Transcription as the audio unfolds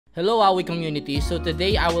Hello Huawei community, so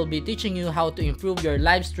today I will be teaching you how to improve your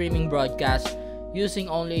live streaming broadcast using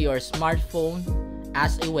only your smartphone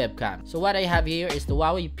as a webcam. So what I have here is the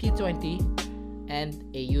Huawei P20 and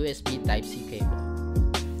a USB Type-C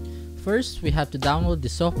cable. First, we have to download the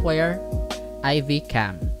software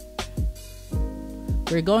Webcam.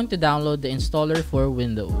 We're going to download the installer for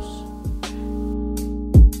Windows.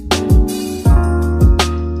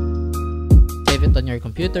 Save it on your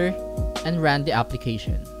computer and run the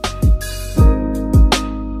application.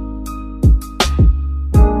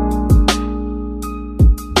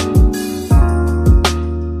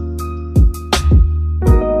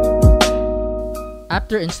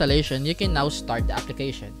 After installation, you can now start the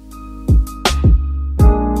application.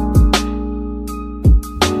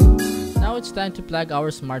 Now it's time to plug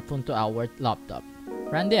our smartphone to our laptop.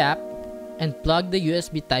 Run the app and plug the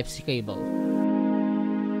USB Type-C cable.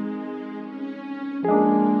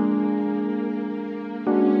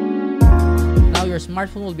 Now your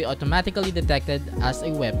smartphone will be automatically detected as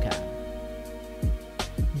a webcam.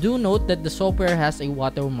 Do note that the software has a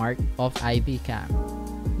watermark of Webcam.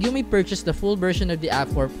 You may purchase the full version of the app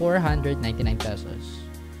for 499 pesos.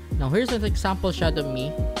 Now here's an example shot of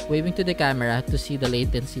me waving to the camera to see the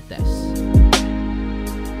latency test.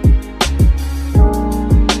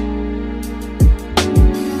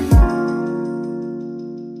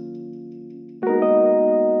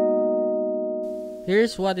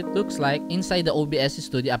 Here's what it looks like inside the OBS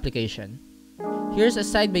STUDIO application. Here's a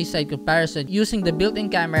side-by-side comparison using the built-in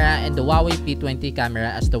camera and the Huawei P20 camera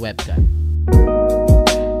as the webcam.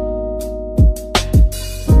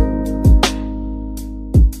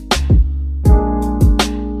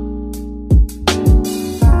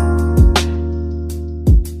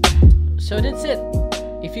 So that's it.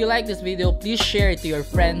 If you like this video, please share it to your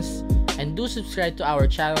friends and do subscribe to our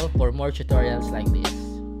channel for more tutorials like this.